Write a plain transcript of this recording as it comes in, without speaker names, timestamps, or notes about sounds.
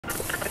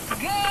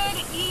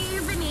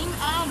evening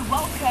and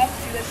welcome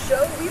to the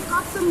show. We've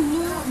got some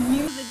new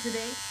music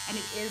today and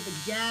it is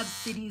Gab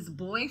City's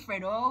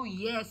boyfriend. Oh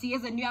yes, he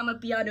is a new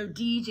piano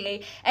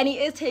DJ and he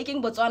is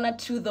taking Botswana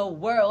to the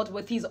world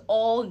with his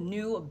all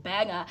new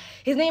banger.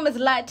 His name is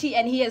LATTY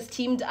and he has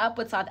teamed up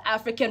with South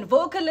African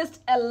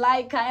vocalist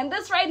Elliker, and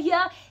this right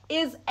here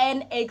is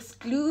an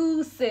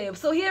exclusive.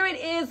 So here it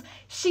is,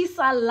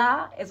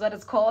 Shisa is what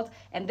it's called,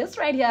 and this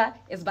right here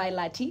is by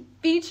LATTY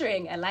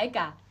featuring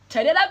Elliker.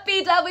 Turn it up,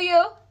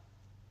 PW.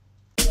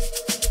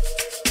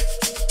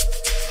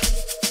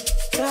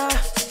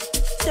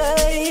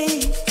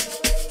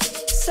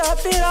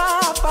 Zapi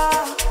rapa,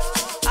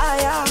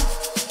 aya,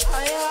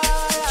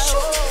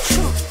 Shu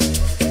Shu,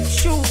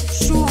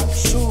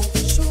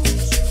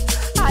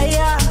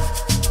 aya,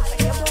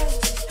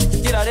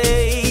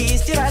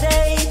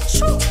 Tirarey,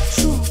 Shu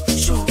Shu,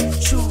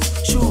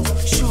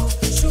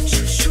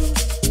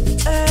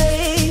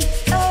 ay,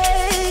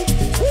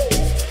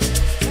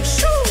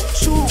 Shu,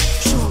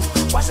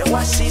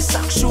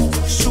 kwashisa, Shu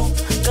Shu,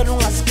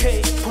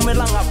 skeem,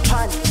 Phumela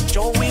ngaphandle,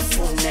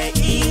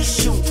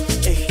 issue,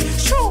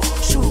 Shu,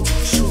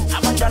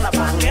 Abantwana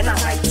bangena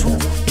ngay,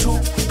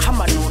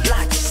 come on, no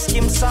LATTY,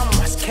 skeem,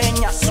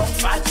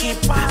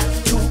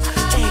 sok'fak'ibhathu,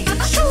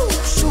 Shu,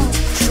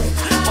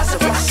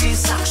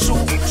 kwashisa, Shu,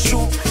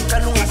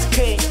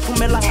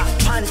 Phumela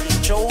ngaphandle,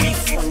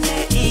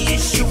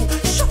 issue,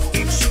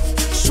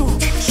 Shu,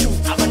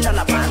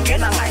 Abantwana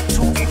bangena ngay,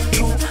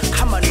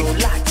 come on, no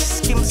LATTY,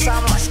 skeem,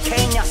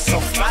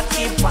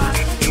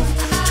 sok'fak'ibhathu,